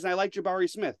young guys, and I like Jabari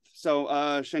Smith. So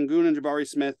Şengün and Jabari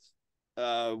Smith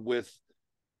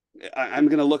I'm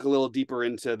going to look a little deeper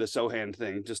into the Sohan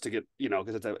thing just to get,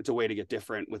 because it's a way to get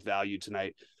different with value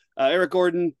tonight. Eric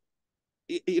Gordon,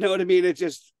 you know what I mean?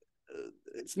 It's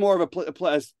more of a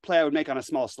play I would make on a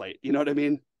small slate. You know what I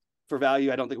mean? For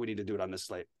value, I don't think we need to do it on this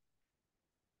slate.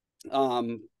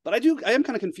 But I am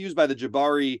kind of confused by the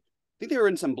Jabari. I think they were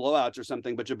in some blowouts or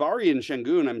something, but Jabari and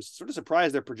Şengün, I'm sort of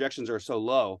surprised their projections are so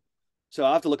low. So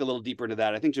I'll have to look a little deeper into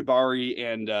that. I think Jabari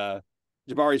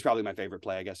is probably my favorite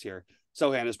play, I guess, here.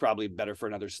 Sohan is probably better for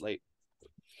another slate.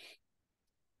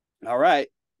 All right.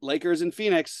 Lakers and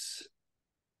Phoenix.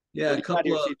 Yeah, a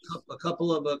couple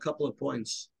of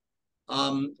points.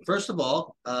 First of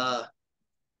all, I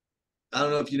don't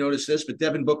know if you noticed this, but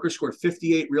Devin Booker scored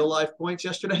 58 real life points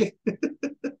yesterday.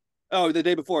 Oh, the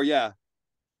day before, yeah.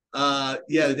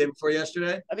 The day before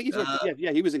yesterday. I think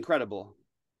he was incredible.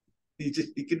 He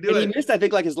can do it. He missed, I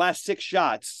think, like his last 6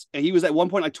 shots, and he was at one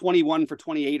point like 21 for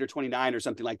 28 or 29 or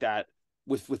something like that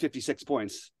with 56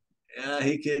 points. Yeah,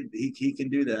 he can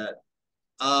do that.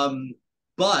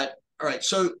 But all right,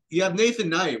 so you have Nathan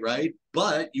Knight, right?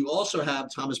 But you also have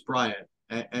Thomas Bryant,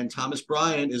 and Thomas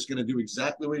Bryant is going to do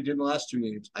exactly what he did in the last 2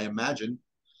 games, I imagine.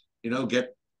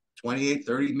 Get 28,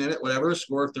 30 minute, whatever,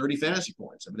 score 30 fantasy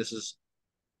points. I mean, this is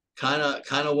kind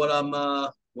of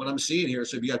what I'm seeing here.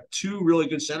 So if you got 2 really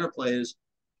good center plays,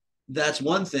 that's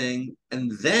one thing,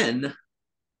 and then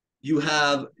you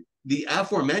have the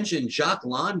aforementioned Jock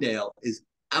Landale is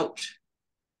out.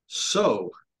 So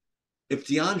if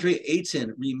DeAndre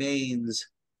Ayton remains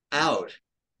out,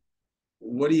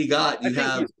 what do you got? I You think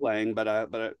have he's playing, but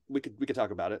we could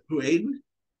talk about it. who, Aiden?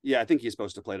 Yeah, I think he's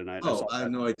supposed to play tonight. I Oh, saw I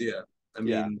have that. no idea. I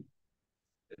Yeah, mean,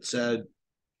 it said,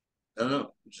 I don't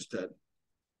know. It just said,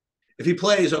 if he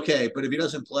plays, okay. But if he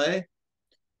doesn't play,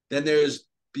 then there's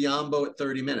Biombo at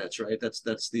 30 minutes, right? That's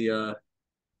the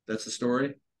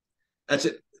story. That's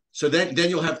it. So then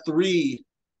you'll have three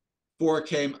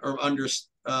 4K or under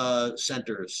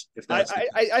centers, if I, that's the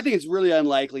I case. think it's really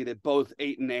unlikely that both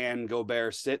Aiton and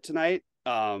Gobert sit tonight.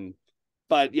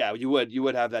 But yeah, you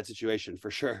would have that situation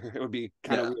for sure. It would be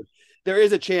kind of Yeah. weird. There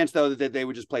is a chance though that they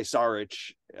would just play Saric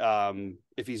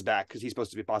if he's back, because he's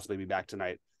supposed to possibly be back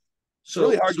tonight. It's a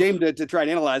really So hard so game to try and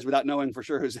analyze without knowing for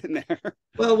sure who's in there.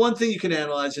 well, one thing you can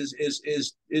analyze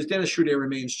is Dennis Schroeder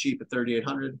remains cheap at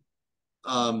 3,800.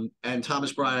 And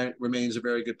Thomas Bryant remains a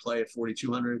very good play at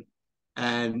 4,200.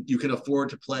 And you can afford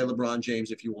to play LeBron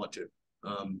James if you want to.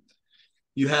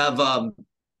 You have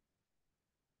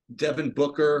Devin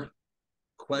Booker,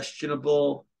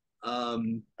 questionable. I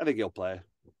think he'll play,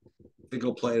 I think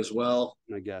he'll play as well.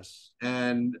 I guess.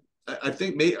 And I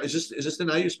think maybe is this the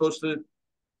night you're supposed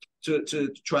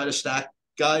to try to stack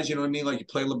guys? You know what I mean? Like you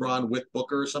play LeBron with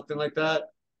Booker or something like that.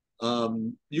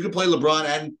 You could play LeBron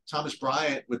and Thomas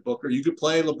Bryant with Booker. You could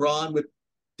play LeBron with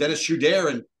Dennis Schroeder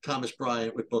and Thomas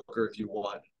Bryant with Booker if you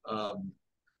want.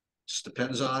 Just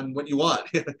depends on what you want.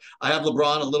 I have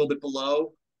LeBron a little bit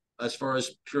below as far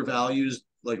as pure values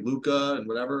like Luca and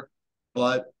whatever,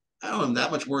 but I don't know, I'm that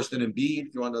much worse than Embiid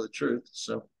if you want to know the truth.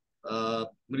 So,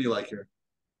 what do you like here?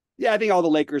 Yeah, I think all the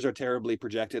Lakers are terribly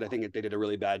projected. I think they did a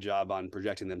really bad job on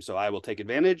projecting them, so I will take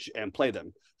advantage and play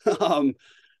them. um,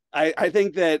 I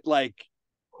think that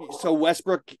so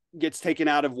Westbrook gets taken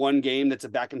out of one game that's a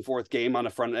back and forth game on the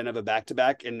front end of a back to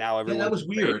back, and now Yeah, that everyone's was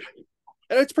weird.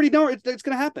 It's pretty no, it's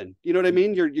going to happen. You know what I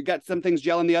mean? You got some things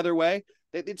gelling the other way.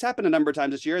 It's happened a number of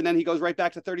times this year, and then he goes right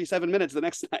back to 37 minutes the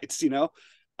next nights.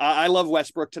 I love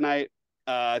Westbrook tonight.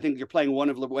 I think you're playing one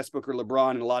of Westbrook or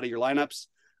LeBron in a lot of your lineups.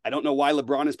 I don't know why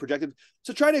LeBron is projected.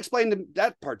 So try to explain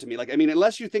that part to me.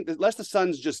 Unless you think that unless the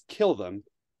Suns just kill them,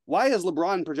 why is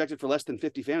LeBron projected for less than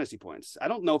 50 fantasy points? I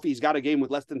don't know if he's got a game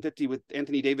with less than 50 with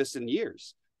Anthony Davis in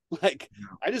years. I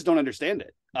just don't understand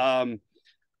it.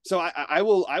 So I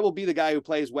will be the guy who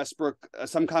plays Westbrook,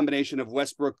 some combination of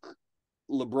Westbrook,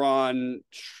 LeBron,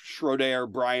 Schroeder,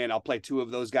 Bryant. I'll play two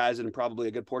of those guys in probably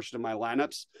a good portion of my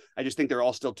lineups. I just think they're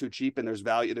all still too cheap, and there's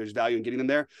value in getting them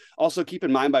there. Also, keep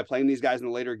in mind by playing these guys in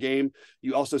a later game,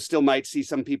 you also still might see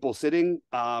some people sitting,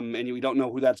 and we don't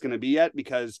know who that's going to be yet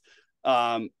because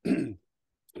for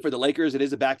the Lakers, it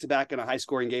is a back-to-back and a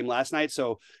high-scoring game last night.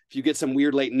 So if you get some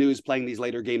weird late news, playing these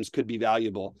later games could be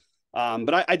valuable.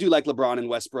 But I do like LeBron and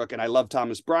Westbrook, and I love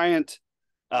Thomas Bryant.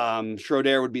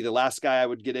 Schroeder would be the last guy I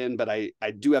would get in, but I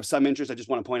do have some interest. I just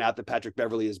want to point out that Patrick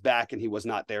Beverley is back, and he was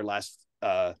not there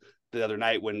the other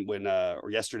night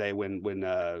or yesterday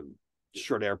when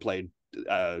Schroeder played.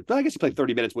 I guess he played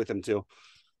 30 minutes with him too.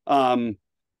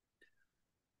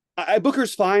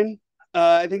 Booker's fine.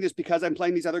 I think it's because I'm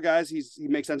playing these other guys. He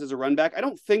makes sense as a run back. I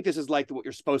don't think this is like what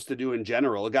you're supposed to do in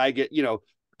general. A guy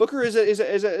Booker is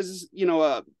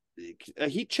a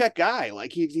heat check guy.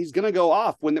 Like he's going to go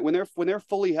off when they're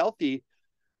fully healthy.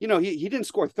 He didn't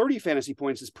score 30 fantasy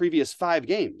points his previous 5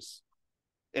 games.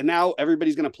 And now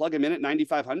everybody's going to plug him in at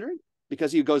 9,500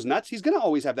 because he goes nuts. He's going to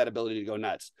always have that ability to go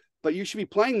nuts, but you should be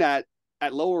playing that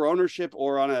at lower ownership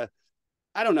or I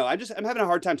don't know. I'm having a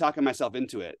hard time talking myself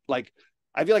into it.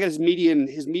 I feel like his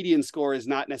median score is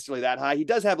not necessarily that high. He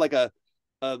does have a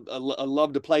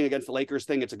love to playing against the Lakers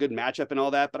thing. It's a good matchup and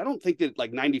all that, but I don't think that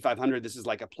 9,500, this is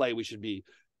a play we should be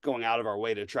going out of our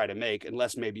way to try to make,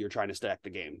 unless maybe you're trying to stack the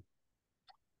game.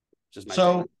 Just my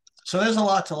So there's a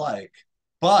lot to like,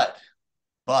 but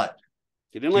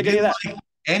you didn't like any of that.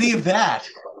 Any of that.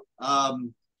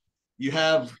 You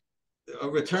have a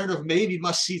return of maybe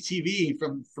must-see TV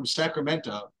from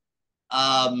Sacramento,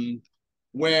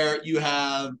 where you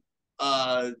have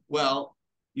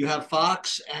you have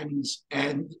Fox and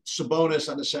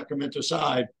Sabonis on the Sacramento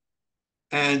side,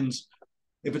 and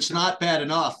if it's not bad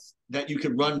enough that you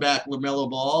could run back LaMelo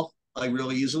Ball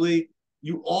really easily,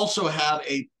 you also have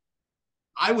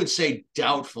I would say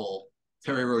doubtful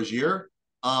Terry Rozier.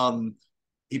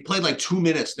 He played 2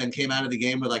 minutes, then came out of the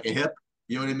game with a hip.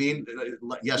 You know what I mean?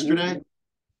 Yesterday.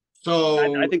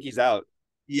 So I think he's out.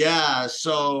 Yeah.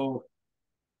 So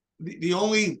the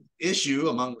only issue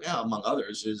among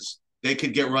others is they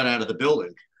could get run out of the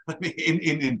building. I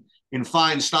mean, in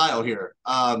fine style here,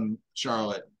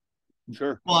 Charlotte.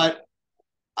 Sure. But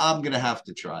I'm gonna have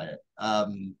to try it.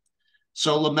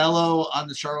 So LaMelo on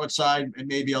the Charlotte side, and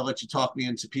maybe I'll let you talk me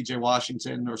into PJ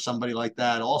Washington or somebody like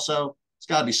that also. it's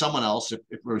got to be someone else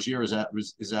if Rozier is out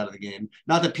of the game.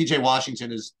 Not that PJ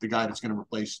Washington is the guy that's going to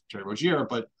replace Terry Rozier,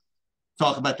 but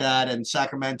talk about that. And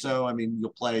Sacramento, I mean,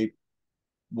 you'll play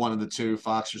one of the two,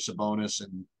 Fox or Sabonis,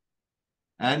 and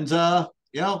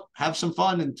have some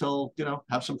fun until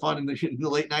have some fun in the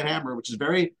late night hammer, which is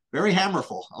very, very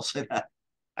hammerful. I'll say that.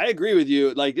 I agree with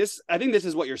you. Like this, I think this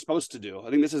is what you're supposed to do.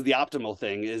 I think this is the optimal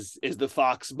thing. Is the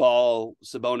Fox Ball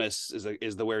Sabonis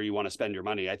is the where you want to spend your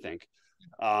money. I think.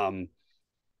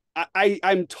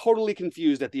 I'm totally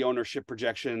confused at the ownership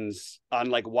projections on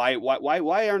like why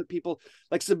aren't people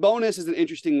like Sabonis is an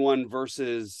interesting one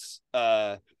versus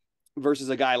a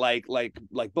guy like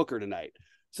Booker tonight.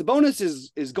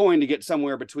 Sabonis is going to get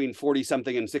somewhere between 40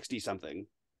 something and 60 something.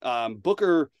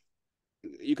 Booker,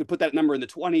 you could put that number in the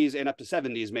 20s and up to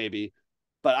 70s maybe,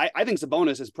 but I think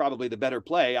Sabonis is probably the better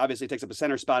play. Obviously, it takes up a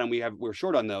center spot, and we're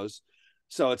short on those,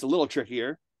 so it's a little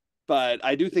trickier. But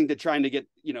I do think that trying to get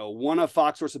one of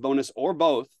Fox or Sabonis or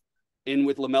both in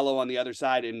with LaMelo on the other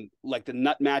side and like the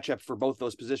nut matchup for both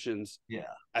those positions,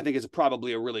 I think is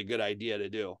probably a really good idea to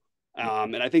do.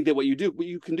 And I think that what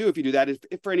you can do if you do that is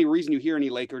if for any reason you hear any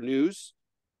Laker news,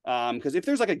 because if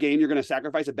there's like a game you're going to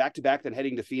sacrifice a back-to-back then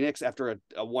heading to Phoenix after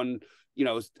a one,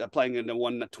 playing in a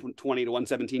 120 to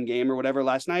 117 game or whatever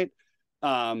last night,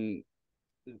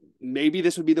 maybe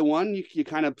this would be the one you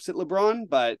kind of sit LeBron,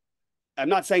 but I'm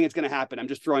not saying it's going to happen. I'm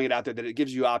just throwing it out there that it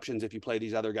gives you options if you play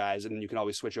these other guys, and you can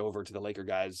always switch over to the Laker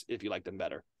guys if you like them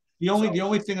better. The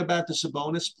only thing about the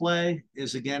Sabonis play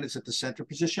is, again, it's at the center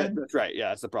position. That's right. Yeah,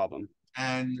 that's the problem.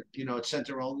 And it's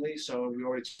center only. So we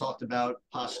already talked about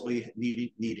possibly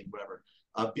needing whatever,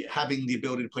 having the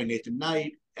ability to play Nathan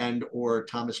Knight and or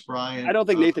Thomas Bryant. I don't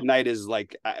think Nathan Knight is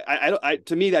like I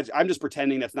to me that's I'm just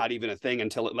pretending that's not even a thing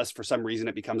unless for some reason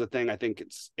it becomes a thing. I think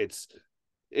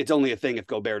it's only a thing if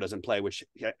Gobert doesn't play, which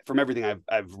from everything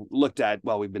I've looked at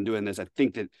while we've been doing this, I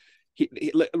think that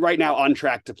he right now on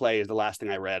track to play is the last thing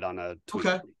I read on a tweet.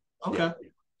 Okay.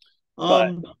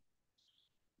 Yeah.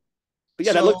 But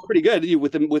yeah, that looks pretty good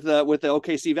with the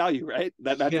OKC value, right?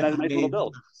 That's a nice little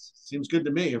build. Seems good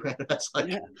to me. Right? That's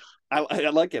like I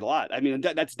like it a lot. I mean,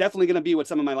 that's definitely going to be what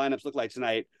some of my lineups look like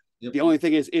tonight. Yep. The only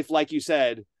thing is, if like you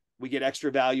said, we get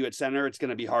extra value at center, it's going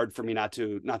to be hard for me not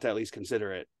to at least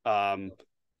consider it. The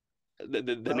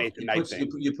Nathan Knight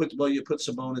thing. You put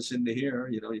Sabonis into here.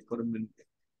 You put him in.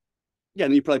 Yeah,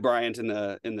 and you play Bryant in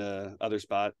the other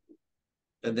spot.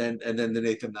 And then the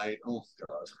Nathan Knight. Oh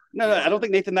God. No, I don't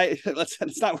think Nathan Knight. Let's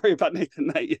not worry about Nathan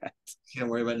Knight yet. Can't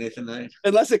worry about Nathan Knight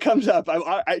unless it comes up.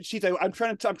 I'm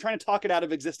trying to talk it out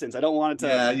of existence. I don't want it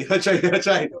to. Yeah, that's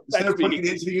right. Instead of putting it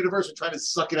into the universe, we're trying to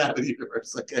suck it out of the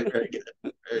universe. Okay, very good,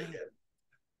 very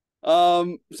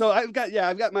good. So I've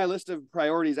got my list of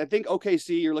priorities. I think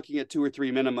OKC, you're looking at 2 or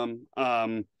 3 minimum.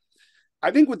 I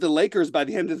think with the Lakers, by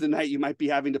the end of the night, you might be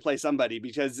having to play somebody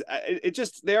because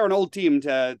they're an old team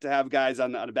to have guys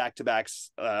on a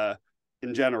back-to-backs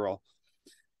in general.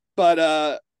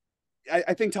 But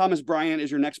I think Thomas Bryant is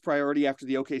your next priority after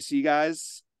the OKC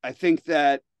guys. I think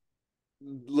that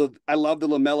I love the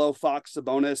LaMelo, Fox,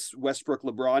 Sabonis, Westbrook,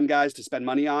 LeBron guys to spend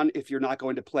money on if you're not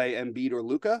going to play Embiid or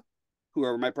Luka, who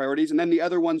are my priorities. And then the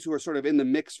other ones who are sort of in the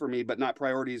mix for me, but not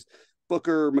priorities,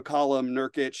 Booker, McCollum,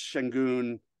 Nurkic,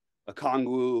 Şengün,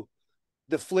 Okongwu,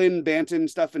 the Flynn Banton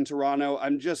stuff in Toronto.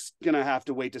 I'm just going to have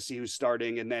to wait to see who's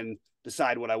starting and then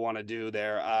decide what I want to do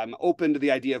there. I'm open to the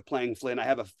idea of playing Flynn. I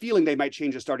have a feeling they might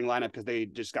change the starting lineup because they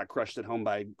just got crushed at home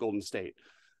by Golden State.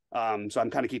 So I'm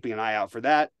kind of keeping an eye out for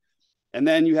that. And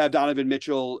then you have Donovan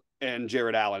Mitchell and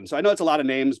Jared Allen. So I know it's a lot of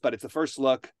names, but it's the first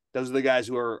look. Those are the guys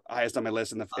who are highest on my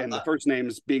list. And the first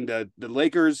names being the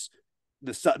Lakers,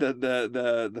 the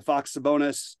Fox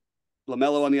Sabonis,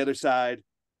 LaMelo on the other side,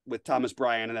 with Thomas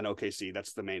Bryant, and then OKC.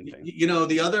 That's the main thing.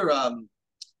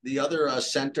 The other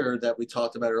center that we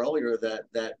talked about earlier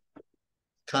that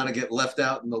kind of get left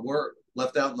out in the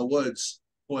woods.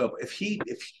 Boy, if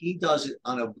he does it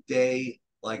on a day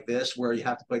like this where you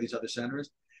have to play these other centers,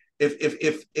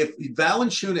 if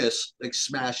Valanciunas like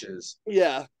smashes,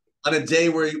 on a day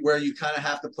where you kind of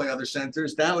have to play other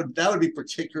centers, that would be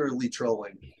particularly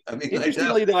trolling. I mean,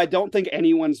 interestingly, though, I don't think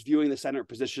anyone's viewing the center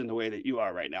position the way that you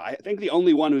are right now. I think the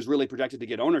only one who's really projected to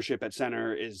get ownership at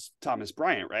center is Thomas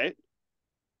Bryant, right?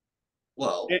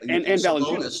 Well, and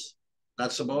Valanciunas. Not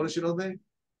Sabonis, you don't think?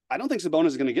 I don't think Sabonis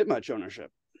is going to get much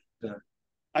ownership. Yeah.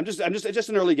 It's just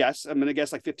an early guess. I'm going to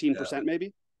guess like 15%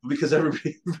 maybe. Because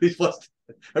everybody's going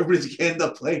to end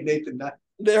up playing Nathan Knight.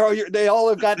 They all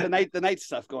have got the night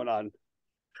stuff going on.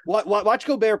 Watch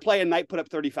Gobert play and Knight put up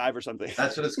 35 or something.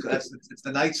 That's what it's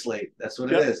the night slate. That's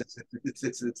what it is.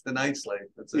 It's the night slate.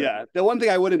 That's it. Yeah. The one thing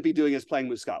I wouldn't be doing is playing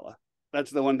Muscala.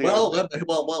 That's the one thing. Well,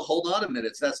 hold on a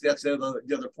minute. That's the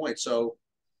other point. So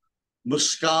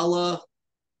Muscala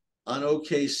on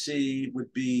OKC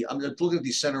would be. I'm just looking at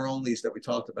these center onlys that we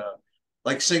talked about.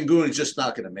 Like Sengun is just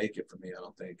not going to make it for me, I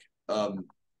don't think.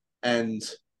 And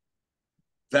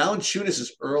Valanciunas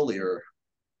is earlier.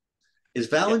 Is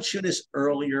Valanciunas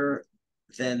earlier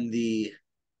than the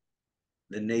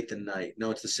Nathan Knight?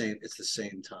 No, it's the same. It's the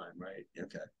same time, right?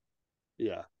 Okay.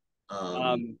 Yeah.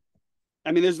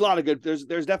 I mean, there's a lot of good. There's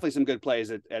definitely some good plays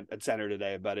at center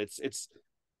today, but it's.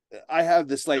 I have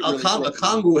the slate. Really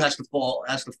Kongu has to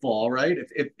fall. Right?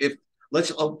 If let's.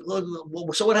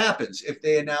 So what happens if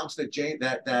they announce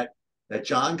that that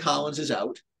John Collins is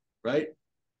out? Right.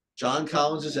 John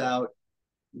Collins is out.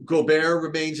 Gobert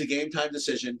remains a game time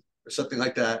decision or something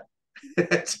like that.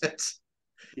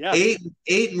 Yeah.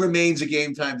 Ayton remains a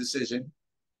game time decision,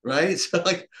 right? So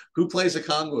like, who plays a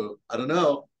Kongu? I don't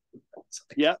know.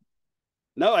 Yeah.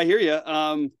 No, I hear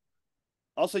you.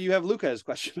 Also, you have Luka as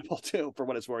questionable too, for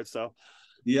what it's worth. So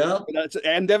yeah,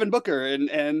 and Devin Booker and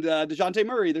DeJounte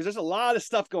Murray. There's just a lot of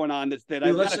stuff going on that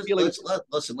I've got a feeling.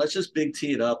 Let's just big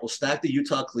tee it up. We'll stack the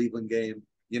Utah Cleveland game,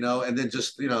 and then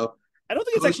just I don't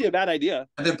think it's actually a bad idea.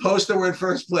 And then post that we're in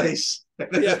first place.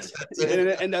 Yeah,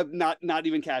 and end up not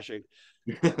even cashing.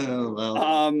 Well.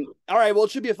 All right. Well,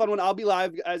 it should be a fun one. I'll be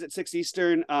live, guys, at 6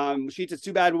 Eastern. Sheets, it's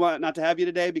too bad not to have you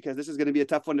today because this is going to be a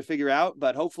tough one to figure out.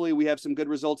 But hopefully, we have some good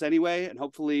results anyway, and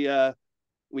hopefully,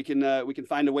 we can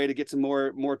find a way to get some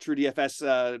more true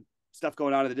DFS stuff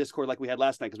going on in the Discord like we had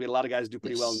last night because we had a lot of guys do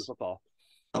pretty well in the football.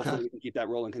 Hopefully, we can keep that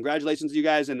rolling. Congratulations to you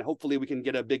guys, and hopefully, we can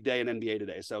get a big day in NBA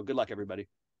today. So, good luck, everybody.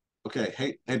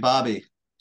 Okay. Hey, Bobby.